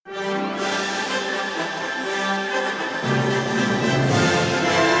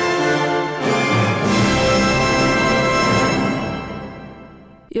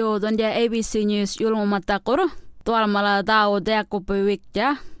Yo donja ABC News Yolngu Matha tual mala tao deko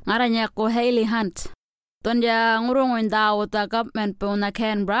pewikja ngaranya ko Hailey Hunt. Donja ngurungun tao ta government pe una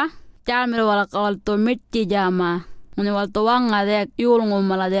Canberra. Jalmir wala kawal to mitti jama. Uni wal to wanga dek Yolngu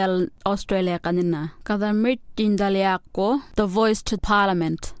mala del Australia kanina. Kada mitti ndali ako the voice to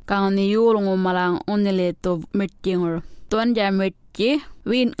parliament. Kani Yolngu mala unile to mitti ngur. Donja mitti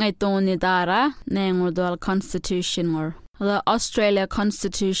win ngay to uni dara nengur dual constitution ngur. The Australia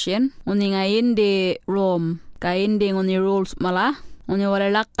Constitution uninga indi Rome ka indi uni rules mala uni wala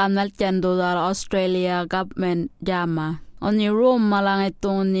lakam nalchando dal Australia government jama uni Rome mala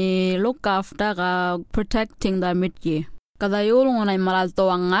uni look after ka protecting the mitji kada yulung unay malal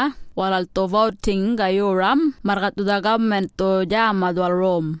to anga walal to voting ka yuram markat to the government to jama dal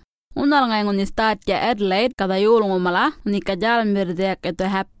Rome. Unal ngay nguni start ya Adelaide kada yulong umala uni kajal mirdeak ito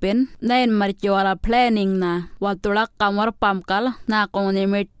happen nain marchi wala planning na watulak kamar pamkal na kung uni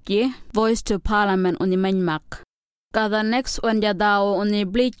mirchi voice to parliament uni manmak kada next one ya daw uni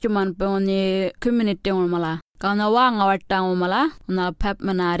bleach man pe uni community umala kana wanga watang umala una pep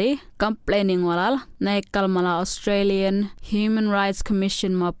manari complaining walal na kalmala Australian Human Rights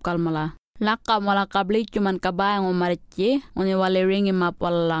Commission map kalmala Laka mala kabli cuman kabayang umarchi uni wale ringi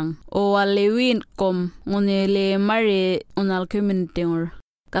mapalang o wale win kom uni le mari unal community ngur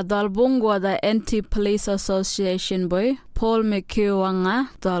kadal bungo da anti-police association boy Paul McHugh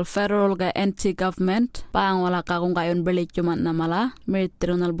wanga dal federal ga anti-government pang wala kakung kayon beli cuman namala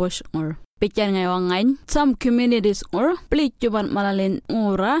military unal bush ngur Pican ngay wangain some communities or beli cuman malalin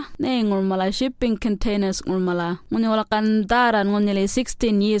ura nengur mala shipping containers ngur mala nguni wala kandaran nguni le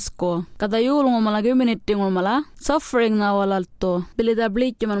 16 years ko kada yulung mala community ngur mala suffering na wala to beli da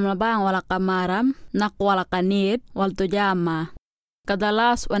beli cuman mala bang wala kamaram nak wala kanit wal to jama kada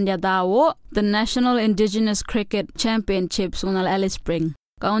last one dia dawo the National Indigenous Cricket Championships ngunal Alice Spring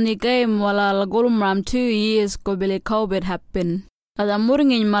kauni game wala lagulumram 2 years ko beli COVID happen Kada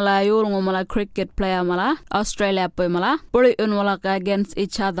muringin mala yulung mala cricket player mala Australia po mala boli un wala ka against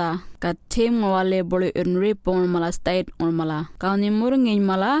each other ka team wale boli un ripon mala state un mala kauni muringin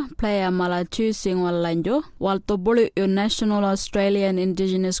mala player mala choosing wala lanjo wal to boli un national Australian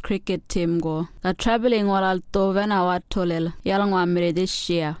Indigenous cricket team go ka traveling wala to vena watolel yalang wa mire this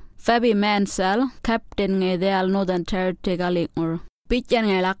year Fabi Mansell captain ngay deal Northern Territory galing Pican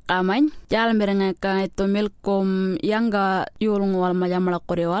ngay lakaman, jalan berengay ka ito milkom yanga yulong wal majamala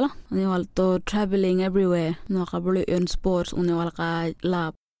kore wala, ni wal to traveling everywhere, nakabuli in sports uni wal ka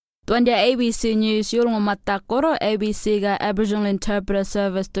lab. Tuan dia ABC News Yolngu Matha ABC ga Aboriginal Interpreter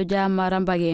Service to jama rambagi.